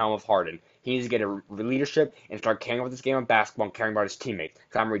starts with the helm of Harden. He needs to get a leadership and start caring about this game of basketball and caring about his teammates.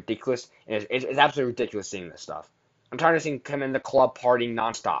 Because I'm ridiculous, and it's absolutely ridiculous seeing this stuff. I'm tired of seeing him in the club partying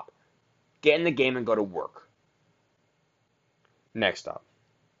nonstop. Get in the game and go to work. Next up.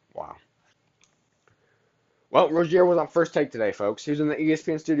 Wow. Well, Rozier was on First Take today, folks. He was in the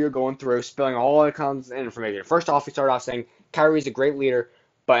ESPN studio going through, spilling all the kinds of information. First off, he started off saying, Kyrie's a great leader,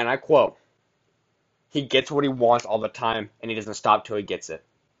 but, and I quote, he gets what he wants all the time, and he doesn't stop till he gets it.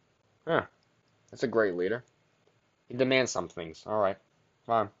 Huh. That's a great leader. He demands some things. All right.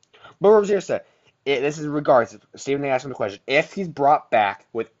 Fine. But Rozier said, this is regards. Stephen A. asked him the question. If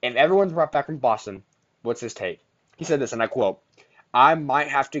everyone's brought back from Boston, what's his take? He said this, and I quote, I might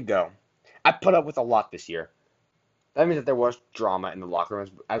have to go. I put up with a lot this year. That means that there was drama in the locker room,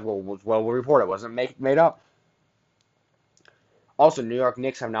 as well we'll report. It wasn't made up. Also, New York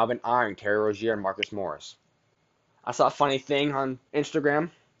Knicks have now been eyeing Terry Rozier and Marcus Morris. I saw a funny thing on Instagram.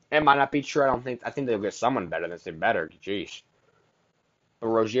 It might not be true. I think they'll get someone better than say better. Jeez. But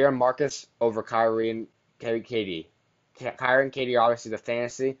Rozier and Marcus over Kyrie and KD. Kyrie and KD are obviously the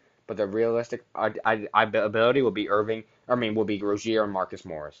fantasy, but the realistic ability will be Rozier and Marcus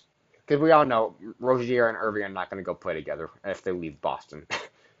Morris. Because we all know Rozier and Irving are not going to go play together if they leave Boston.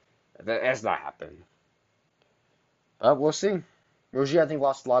 That's not happening. But we'll see. Rozier, I think,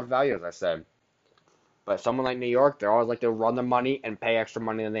 lost a lot of value, as I said. But someone like New York, they always like to run the money and pay extra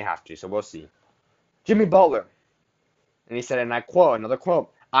money than they have to. So we'll see. Jimmy Butler. And he said, and I quote, another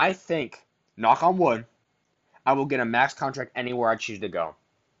quote, I think, knock on wood, I will get a max contract anywhere I choose to go.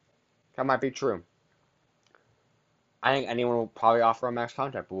 That might be true. I think anyone will probably offer a max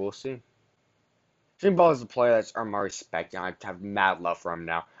contract, but we'll see. Jimmy Butler is a player that's earned my respect, and I have mad love for him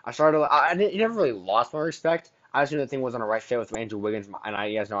now. He never really lost my respect. I just knew the thing wasn't a right fit with Andrew Wiggins,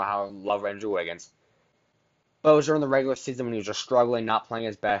 and you guys know how I love Andrew Wiggins. But it was during the regular season when he was just struggling, not playing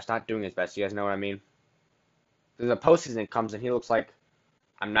his best, not doing his best. You guys know what I mean? Then the postseason comes and he looks like,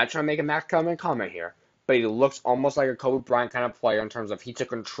 I'm not trying to make a Max Kellerman comment here, but he looks almost like a Kobe Bryant kind of player in terms of he took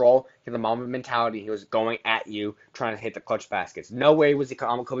control, he had the moment mentality, he was going at you, trying to hit the clutch baskets. No way was he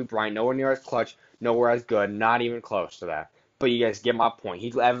Kobe Bryant, nowhere near as clutch, nowhere as good, not even close to that. But you guys get my point.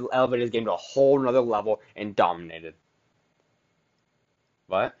 He elevated his game to a whole nother level and dominated.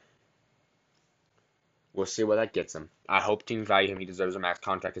 But we'll see where that gets him. I hope teams value him. He deserves a max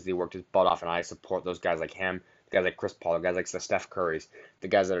contract because he worked his butt off, and I support those guys like him, the guys like Chris Paul, the guys like the Steph Currys, the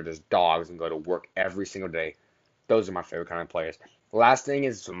guys that are just dogs and go to work every single day. Those are my favorite kind of players. The last thing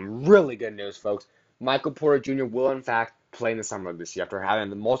is some really good news, folks. Michael Porter Jr. will, in fact, play in the Summer League this year after having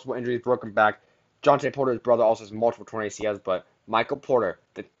the multiple injuries, broken back. Jonte Porter's brother also has multiple torn ACLs, but Michael Porter,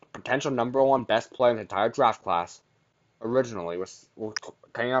 the potential #1 best player in the entire draft class, originally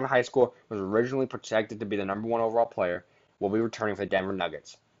coming out of high school, was originally projected to be the #1 overall player, will be returning for the Denver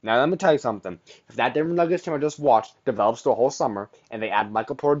Nuggets. Now, let me tell you something. If that Denver Nuggets team I just watched develops through a whole summer, and they add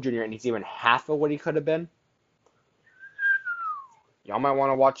Michael Porter Jr., and he's even half of what he could have been, y'all might want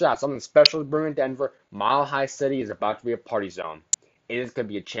to watch out. Something special is brewing in Denver. Mile High City is about to be a party zone. It is going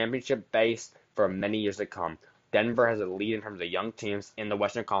to be a championship base for many years to come. Denver has a lead in terms of young teams in the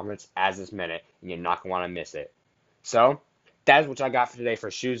Western Conference as this minute, and you're not going to want to miss it. So, that is what I got for today for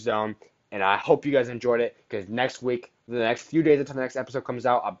Shoe Zone, and I hope you guys enjoyed it, because next week, the next few days until the next episode comes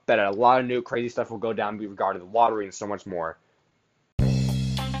out, I bet a lot of new crazy stuff will go down regarding the lottery and so much more.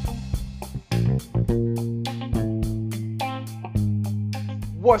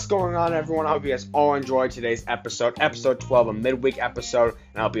 What's going on, everyone? I hope you guys all enjoyed today's episode 12, a midweek episode,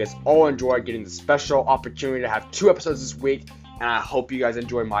 and I hope you guys all enjoyed getting the special opportunity to have 2 episodes this week, and I hope you guys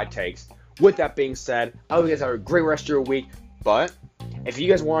enjoy my takes. With that being said, I hope you guys have a great rest of your week, but if you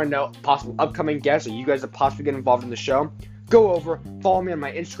guys want to know possible upcoming guests or you guys that possibly get involved in the show, go over, follow me on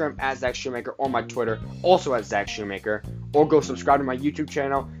my Instagram at Zach Shoemaker or my Twitter, also at Zach Shoemaker, or go subscribe to my YouTube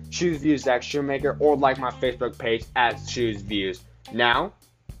channel, Shoes Views Zach Shoemaker, or like my Facebook page at Shoes Views. Now,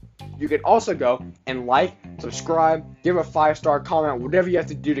 you can also go and like, subscribe, give a 5-star comment, whatever you have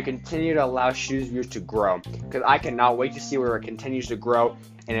to do to continue to allow Shoes Views to grow, because I cannot wait to see where it continues to grow,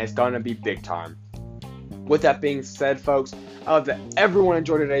 and it's going to be big time. With that being said, folks, I hope that everyone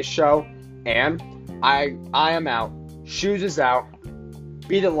enjoyed today's show, and I am out. Shoes is out.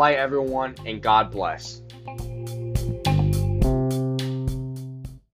 Be the light, everyone, and God bless.